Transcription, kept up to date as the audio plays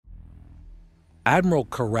Admiral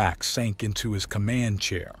Karak sank into his command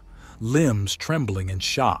chair, limbs trembling in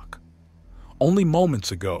shock. Only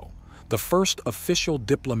moments ago, the first official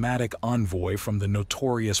diplomatic envoy from the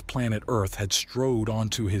notorious planet Earth had strode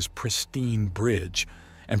onto his pristine bridge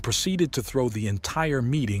and proceeded to throw the entire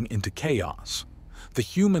meeting into chaos. The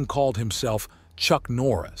human called himself Chuck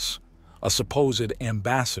Norris, a supposed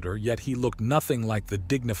ambassador, yet he looked nothing like the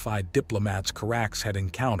dignified diplomats Carax had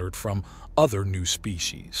encountered from other new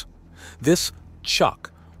species. This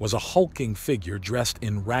Chuck was a hulking figure dressed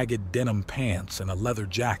in ragged denim pants and a leather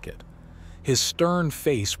jacket. His stern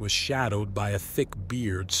face was shadowed by a thick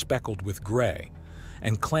beard speckled with gray,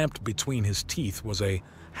 and clamped between his teeth was a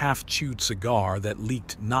half-chewed cigar that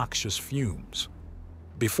leaked noxious fumes.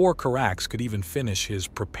 Before Carax could even finish his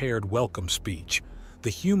prepared welcome speech, the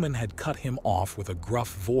human had cut him off with a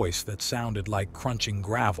gruff voice that sounded like crunching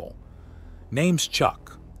gravel. "Name's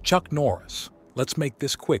Chuck Norris. Let's make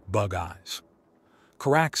this quick, Bug Eyes."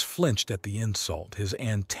 Carax flinched at the insult, his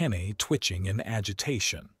antennae twitching in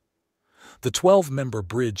agitation. The 12-member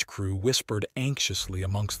bridge crew whispered anxiously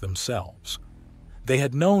amongst themselves. They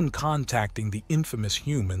had known contacting the infamous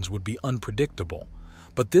humans would be unpredictable,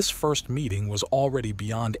 but this first meeting was already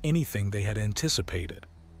beyond anything they had anticipated.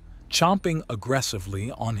 Chomping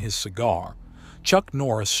aggressively on his cigar, Chuck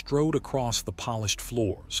Norris strode across the polished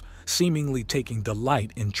floors, seemingly taking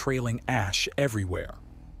delight in trailing ash everywhere.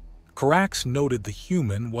 Carax noted the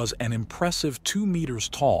human was an impressive 2 meters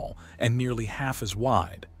tall and nearly half as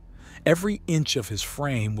wide. Every inch of his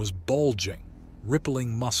frame was bulging,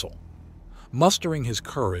 rippling muscle. Mustering his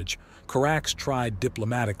courage, Carax tried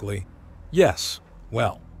diplomatically, "Yes,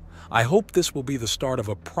 well, I hope this will be the start of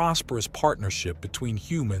a prosperous partnership between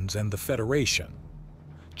humans and the Federation."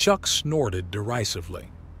 Chuck snorted derisively.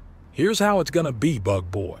 "Here's how it's gonna be, Bug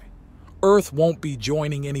Boy. Earth won't be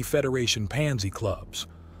joining any Federation pansy clubs,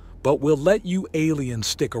 but we'll let you aliens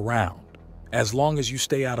stick around, as long as you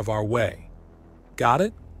stay out of our way. Got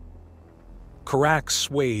it?" Carax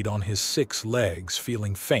swayed on his 6 legs,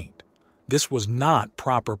 feeling faint. This was not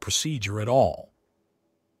proper procedure at all.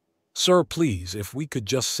 "Sir, please, if we could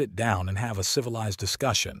just sit down and have a civilized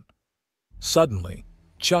discussion." Suddenly,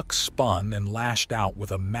 Chuck spun and lashed out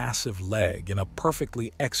with a massive leg in a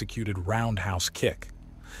perfectly executed roundhouse kick.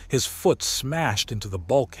 His foot smashed into the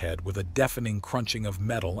bulkhead with a deafening crunching of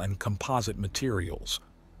metal and composite materials.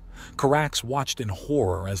 Carax watched in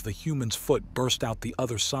horror as the human's foot burst out the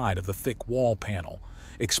other side of the thick wall panel,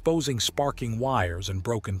 exposing sparking wires and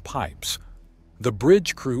broken pipes. The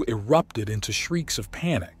bridge crew erupted into shrieks of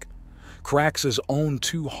panic. Carax's own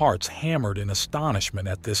 2 hearts hammered in astonishment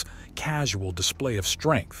at this casual display of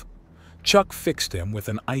strength. Chuck fixed him with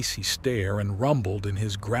an icy stare and rumbled in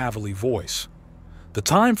his gravelly voice, "The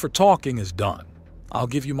time for talking is done. I'll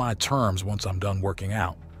give you my terms once I'm done working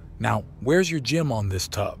out. Now, where's your gym on this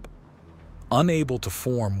tub?" Unable to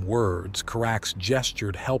form words, Carax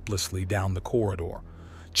gestured helplessly down the corridor.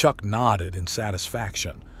 Chuck nodded in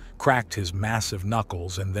satisfaction, cracked his massive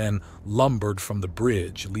knuckles, and then lumbered from the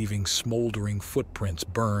bridge, leaving smoldering footprints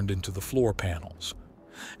burned into the floor panels.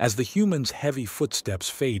 As the human's heavy footsteps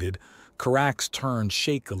faded, Carax turned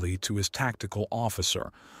shakily to his tactical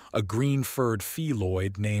officer, a green-furred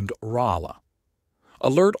feloid named Rala.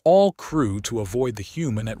 "Alert all crew to avoid the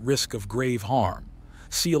human at risk of grave harm.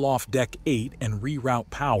 Seal off Deck 8 and reroute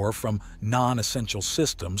power from non-essential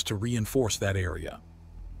systems to reinforce that area."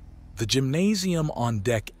 The gymnasium on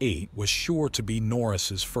Deck 8 was sure to be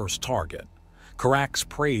Norris's first target. Carax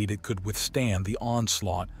prayed it could withstand the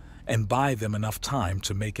onslaught and buy them enough time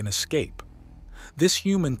to make an escape. This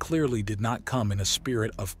human clearly did not come in a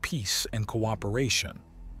spirit of peace and cooperation.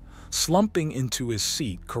 Slumping into his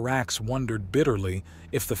seat, Carax wondered bitterly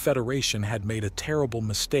if the Federation had made a terrible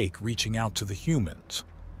mistake reaching out to the humans.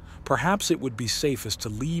 Perhaps it would be safest to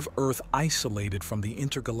leave Earth isolated from the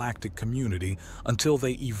intergalactic community until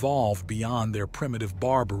they evolve beyond their primitive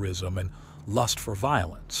barbarism and lust for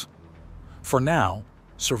violence. For now,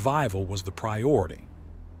 survival was the priority.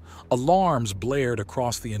 Alarms blared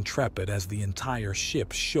across the Intrepid as the entire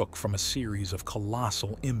ship shook from a series of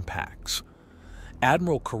colossal impacts.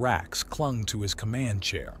 Admiral Carax clung to his command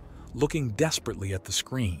chair, looking desperately at the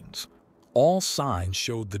screens. All signs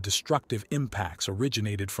showed the destructive impacts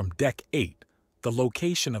originated from Deck 8, the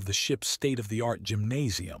location of the ship's state-of-the-art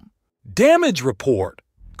gymnasium. "Damage report!"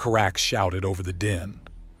 Carax shouted over the din.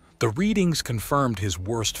 The readings confirmed his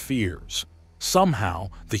worst fears.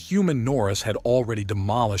 Somehow, the human Norris had already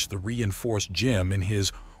demolished the reinforced gym in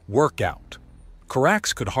his workout.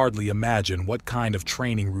 Carax could hardly imagine what kind of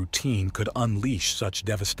training routine could unleash such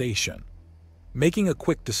devastation. Making a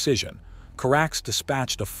quick decision, Carax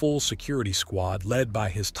dispatched a full security squad led by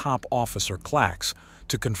his top officer Clax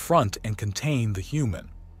to confront and contain the human.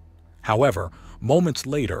 However, moments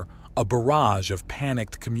later, a barrage of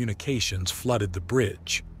panicked communications flooded the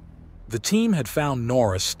bridge. The team had found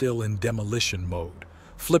Norris still in demolition mode,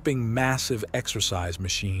 flipping massive exercise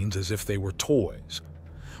machines as if they were toys.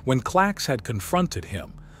 When Clax had confronted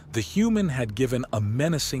him, the human had given a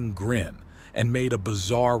menacing grin and made a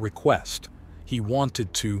bizarre request. He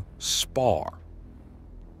wanted to spar.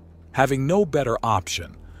 Having no better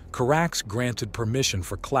option, Carax granted permission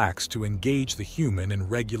for Clax to engage the human in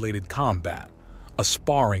regulated combat, a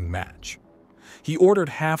sparring match. He ordered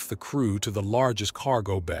half the crew to the largest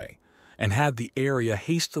cargo bay and had the area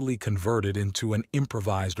hastily converted into an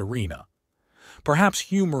improvised arena. Perhaps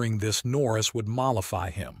humoring this, Norris would mollify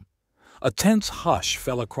him. A tense hush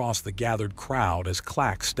fell across the gathered crowd as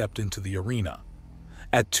Clax stepped into the arena.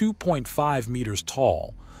 At 2.5 meters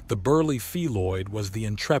tall, the burly Feloid was the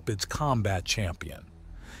Intrepid's combat champion.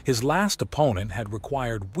 His last opponent had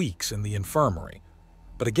required weeks in the infirmary,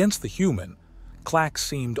 but against the human, Clax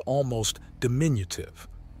seemed almost diminutive.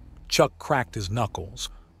 Chuck cracked his knuckles,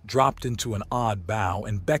 dropped into an odd bow,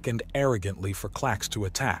 and beckoned arrogantly for Clax to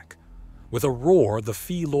attack. With a roar, the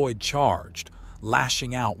Feloid charged,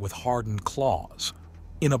 lashing out with hardened claws.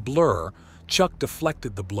 In a blur, Chuck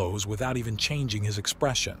deflected the blows without even changing his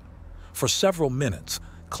expression. For several minutes,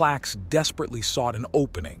 Clax desperately sought an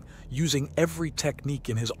opening, using every technique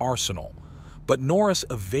in his arsenal, but Norris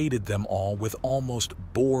evaded them all with almost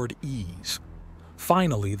bored ease.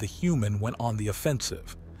 Finally, the human went on the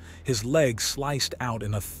offensive. His legs sliced out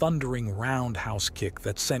in a thundering roundhouse kick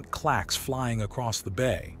that sent Clax flying across the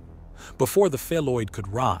bay. Before the Feloid could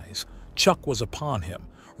rise, Chuck was upon him,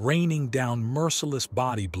 raining down merciless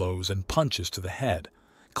body blows and punches to the head.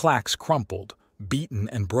 Clax crumpled, beaten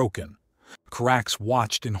and broken. Carax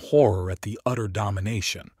watched in horror at the utter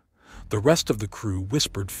domination. The rest of the crew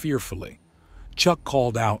whispered fearfully. Chuck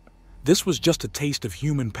called out, "This was just a taste of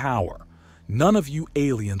human power. None of you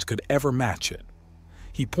aliens could ever match it."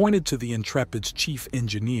 He pointed to the Intrepid's chief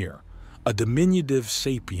engineer, a diminutive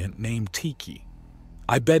sapient named Tiki.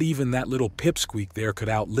 "I bet even that little pipsqueak there could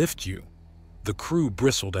outlift you." The crew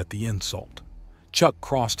bristled at the insult. Chuck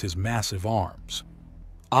crossed his massive arms.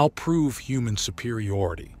 "I'll prove human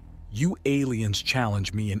superiority. You aliens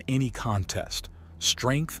challenge me in any contest.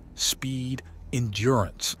 Strength, speed,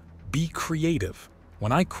 endurance. Be creative.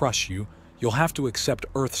 When I crush you, you'll have to accept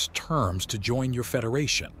Earth's terms to join your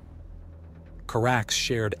federation." Carax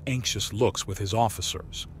shared anxious looks with his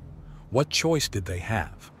officers. What choice did they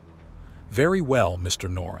have? "Very well, Mr.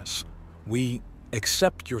 Norris. We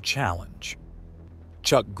accept your challenge."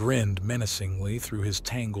 Chuck grinned menacingly through his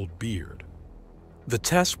tangled beard. The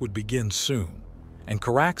test would begin soon, and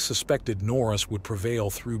Carax suspected Norris would prevail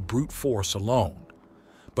through brute force alone.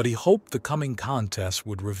 But he hoped the coming contest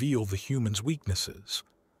would reveal the human's weaknesses.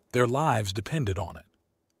 Their lives depended on it.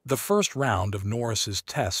 The first round of Norris's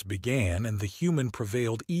tests began, and the human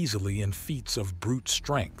prevailed easily in feats of brute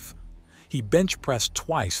strength. He bench-pressed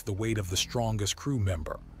twice the weight of the strongest crew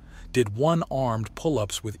member, did one-armed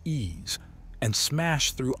pull-ups with ease, and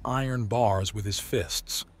smashed through iron bars with his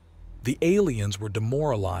fists. The aliens were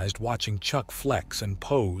demoralized watching Chuck flex and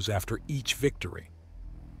pose after each victory.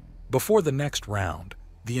 Before the next round,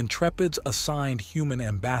 the Intrepid's assigned human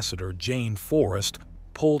ambassador, Jane Forrest,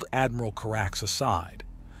 pulled Admiral Carax aside.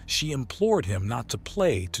 She implored him not to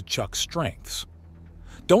play to Chuck's strengths.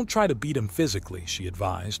 "Don't try to beat him physically," she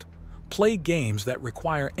advised. "Play games that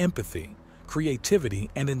require empathy,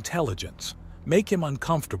 creativity, and intelligence. Make him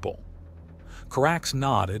uncomfortable." Carax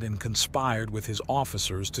nodded and conspired with his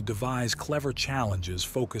officers to devise clever challenges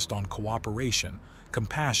focused on cooperation,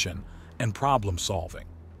 compassion, and problem-solving.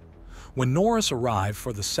 When Norris arrived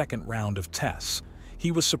for the second round of tests,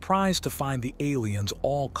 he was surprised to find the aliens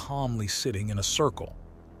all calmly sitting in a circle.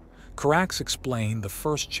 Carax explained the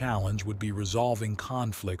first challenge would be resolving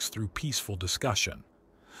conflicts through peaceful discussion.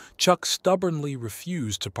 Chuck stubbornly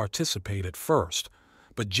refused to participate at first,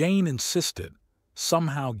 but Jane insisted,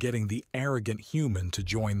 somehow getting the arrogant human to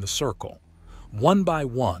join the circle. One by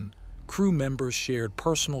one, crew members shared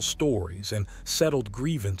personal stories and settled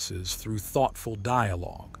grievances through thoughtful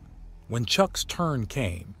dialogue. When Chuck's turn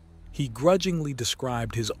came, he grudgingly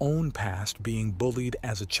described his own past being bullied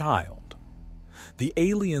as a child. The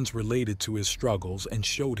aliens related to his struggles and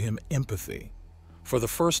showed him empathy. For the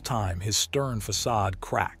first time, his stern facade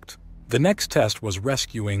cracked. The next test was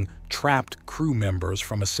rescuing trapped crew members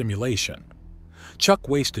from a simulation. Chuck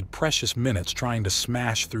wasted precious minutes trying to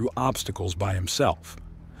smash through obstacles by himself.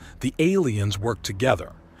 The aliens worked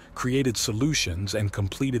together, created solutions, and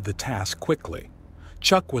completed the task quickly.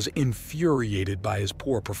 Chuck was infuriated by his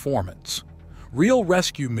poor performance. "Real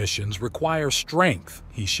rescue missions require strength,"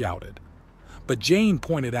 he shouted. But Jane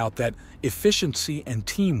pointed out that efficiency and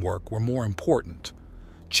teamwork were more important.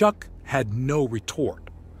 Chuck had no retort.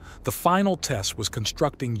 The final test was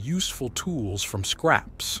constructing useful tools from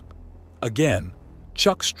scraps. Again,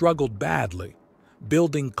 Chuck struggled badly,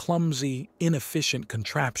 building clumsy, inefficient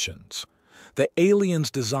contraptions. The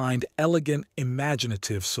aliens designed elegant,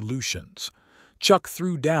 imaginative solutions. Chuck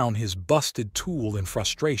threw down his busted tool in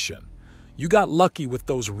frustration. "You got lucky with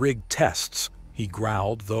those rigged tests," he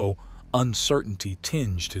growled, though uncertainty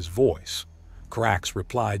tinged his voice. Carax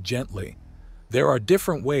replied gently, "There are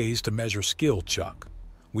different ways to measure skill, Chuck.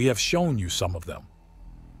 We have shown you some of them."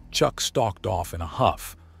 Chuck stalked off in a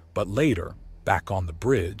huff, but later, back on the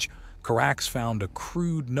bridge, Carax found a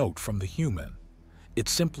crude note from the human. It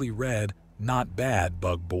simply read, "Not bad,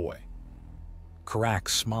 bug boy." Carax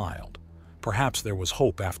smiled. Perhaps there was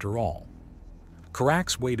hope after all.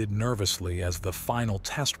 Carax waited nervously as the final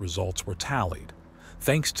test results were tallied.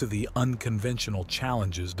 Thanks to the unconventional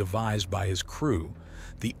challenges devised by his crew,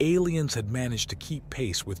 the aliens had managed to keep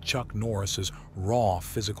pace with Chuck Norris's raw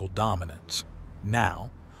physical dominance. Now,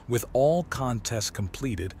 with all contests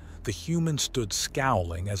completed, the humans stood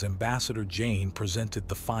scowling as Ambassador Jane presented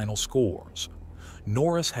the final scores.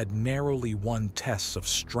 Norris had narrowly won tests of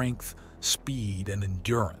strength, speed, and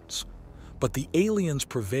endurance. But the aliens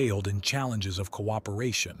prevailed in challenges of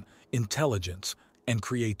cooperation, intelligence, and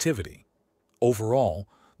creativity. Overall,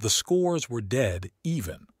 the scores were dead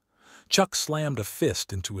even. Chuck slammed a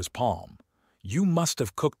fist into his palm. "You must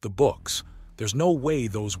have cooked the books. There's no way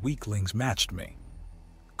those weaklings matched me."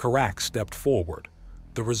 Carax stepped forward.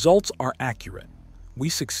 "The results are accurate. We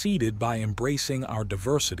succeeded by embracing our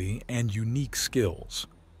diversity and unique skills."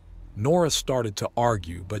 Norris started to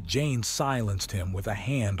argue, but Jane silenced him with a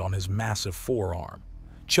hand on his massive forearm.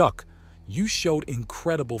 "Chuck, you showed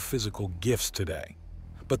incredible physical gifts today.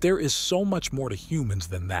 But there is so much more to humans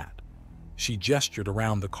than that." She gestured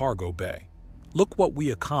around the cargo bay. "Look what we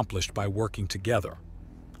accomplished by working together.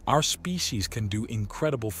 Our species can do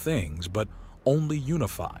incredible things, but only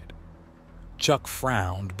unified." Chuck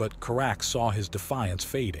frowned, but Carax saw his defiance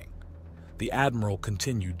fading. The Admiral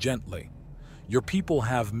continued gently. "Your people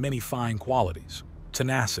have many fine qualities: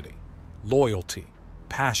 tenacity, loyalty,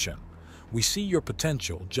 passion. We see your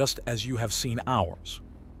potential just as you have seen ours."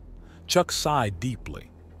 Chuck sighed deeply,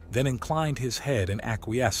 then inclined his head in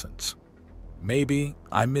acquiescence. "Maybe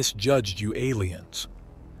I misjudged you aliens."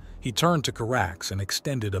 He turned to Carax and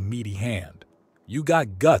extended a meaty hand. "You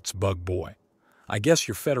got guts, bug boy. I guess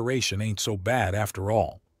your Federation ain't so bad after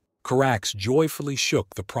all." Carax joyfully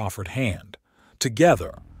shook the proffered hand.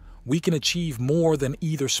 "Together, we can achieve more than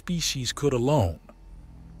either species could alone."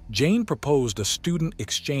 Jane proposed a student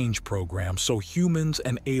exchange program so humans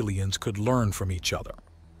and aliens could learn from each other.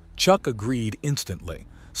 Chuck agreed instantly,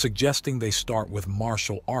 suggesting they start with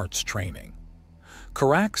martial arts training.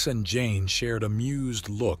 Carax and Jane shared amused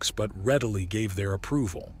looks but readily gave their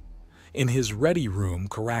approval. In his ready room,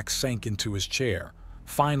 Carax sank into his chair,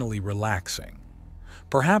 finally relaxing.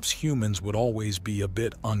 Perhaps humans would always be a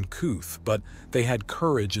bit uncouth, but they had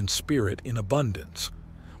courage and spirit in abundance.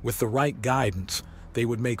 With the right guidance, they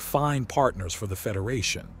would make fine partners for the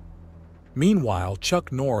Federation. Meanwhile,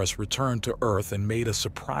 Chuck Norris returned to Earth and made a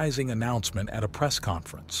surprising announcement at a press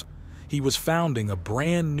conference. He was founding a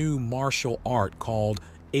brand new martial art called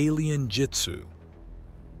Alien Jitsu.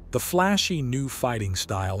 The flashy new fighting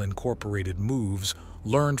style incorporated moves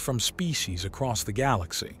learned from species across the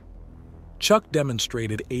galaxy. Chuck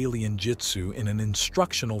demonstrated Alien Jitsu in an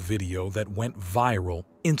instructional video that went viral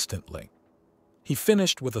instantly. He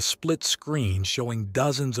finished with a split screen showing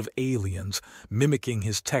dozens of aliens mimicking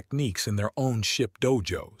his techniques in their own ship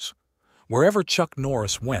dojos. Wherever Chuck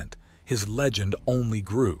Norris went, his legend only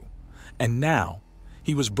grew. And now,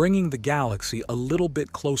 he was bringing the galaxy a little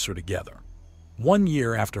bit closer together. 1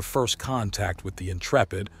 year after first contact with the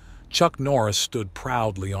Intrepid, Chuck Norris stood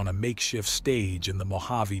proudly on a makeshift stage in the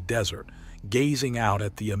Mojave Desert, gazing out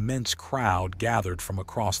at the immense crowd gathered from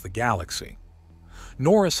across the galaxy.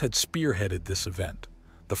 Norris had spearheaded this event,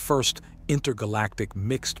 the first intergalactic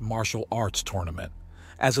mixed martial arts tournament,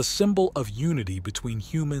 as a symbol of unity between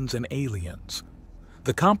humans and aliens.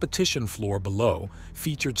 The competition floor below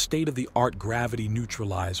featured state-of-the-art gravity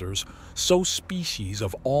neutralizers so species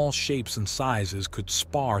of all shapes and sizes could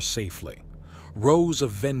spar safely. Rows of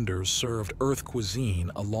vendors served Earth cuisine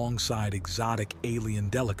alongside exotic alien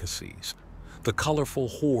delicacies. The colorful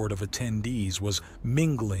horde of attendees was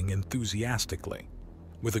mingling enthusiastically.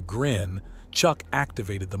 With a grin, Chuck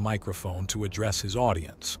activated the microphone to address his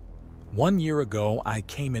audience. 1 year ago, I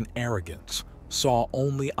came in arrogance, saw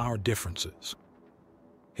only our differences.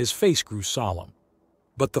 His face grew solemn.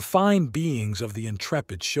 But the fine beings of the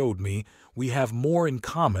Intrepid showed me we have more in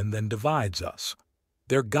common than divides us.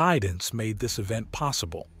 Their guidance made this event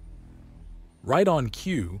possible. Right on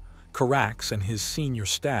cue, Carax and his senior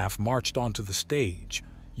staff marched onto the stage,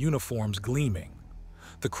 uniforms gleaming.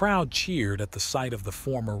 The crowd cheered at the sight of the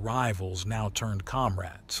former rivals now turned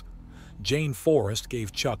comrades. Jane Forrest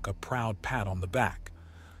gave Chuck a proud pat on the back.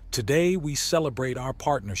 "Today we celebrate our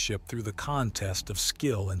partnership through the contest of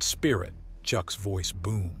skill and spirit," Chuck's voice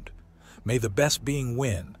boomed. "May the best being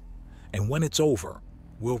win, and when it's over,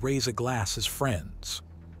 we'll raise a glass as friends."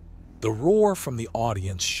 The roar from the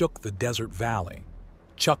audience shook the desert valley.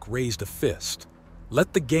 Chuck raised a fist.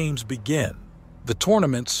 "Let the games begin." The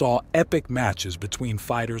tournament saw epic matches between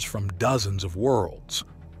fighters from dozens of worlds.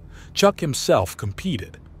 Chuck himself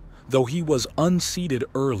competed, though he was unseated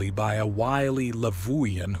early by a wily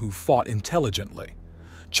Lavuian who fought intelligently.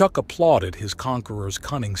 Chuck applauded his conqueror's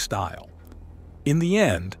cunning style. In the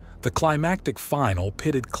end, the climactic final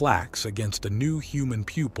pitted Clax against a new human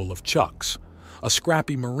pupil of Chuck's, a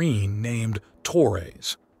scrappy Marine named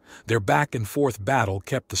Torres. Their back-and-forth battle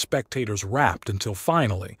kept the spectators rapt until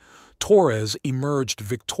finally, Torres emerged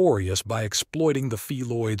victorious by exploiting the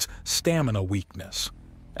Feloid's stamina weakness.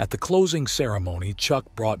 At the closing ceremony,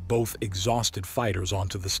 Chuck brought both exhausted fighters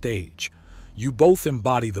onto the stage. "You both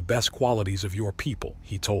embody the best qualities of your people,"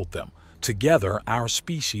 he told them. "Together, our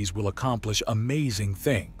species will accomplish amazing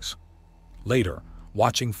things." Later,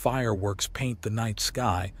 watching fireworks paint the night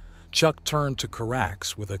sky, Chuck turned to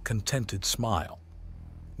Carax with a contented smile.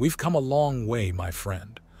 "We've come a long way, my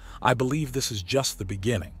friend. I believe this is just the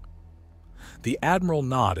beginning." The Admiral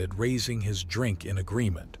nodded, raising his drink in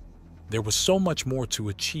agreement. There was so much more to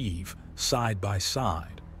achieve, side by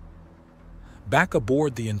side. Back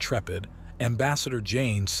aboard the Intrepid, Ambassador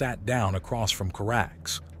Jane sat down across from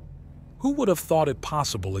Carax. "Who would have thought it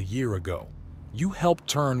possible a year ago? You helped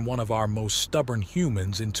turn one of our most stubborn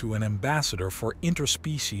humans into an ambassador for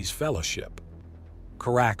interspecies fellowship."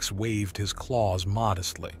 Carax waved his claws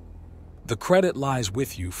modestly. "The credit lies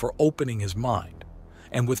with you for opening his mind,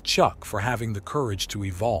 and with Chuck for having the courage to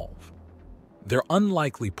evolve." Their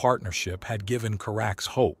unlikely partnership had given Carax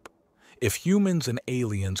hope. If humans and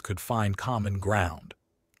aliens could find common ground,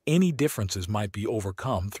 any differences might be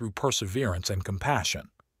overcome through perseverance and compassion.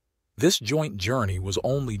 This joint journey was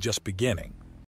only just beginning.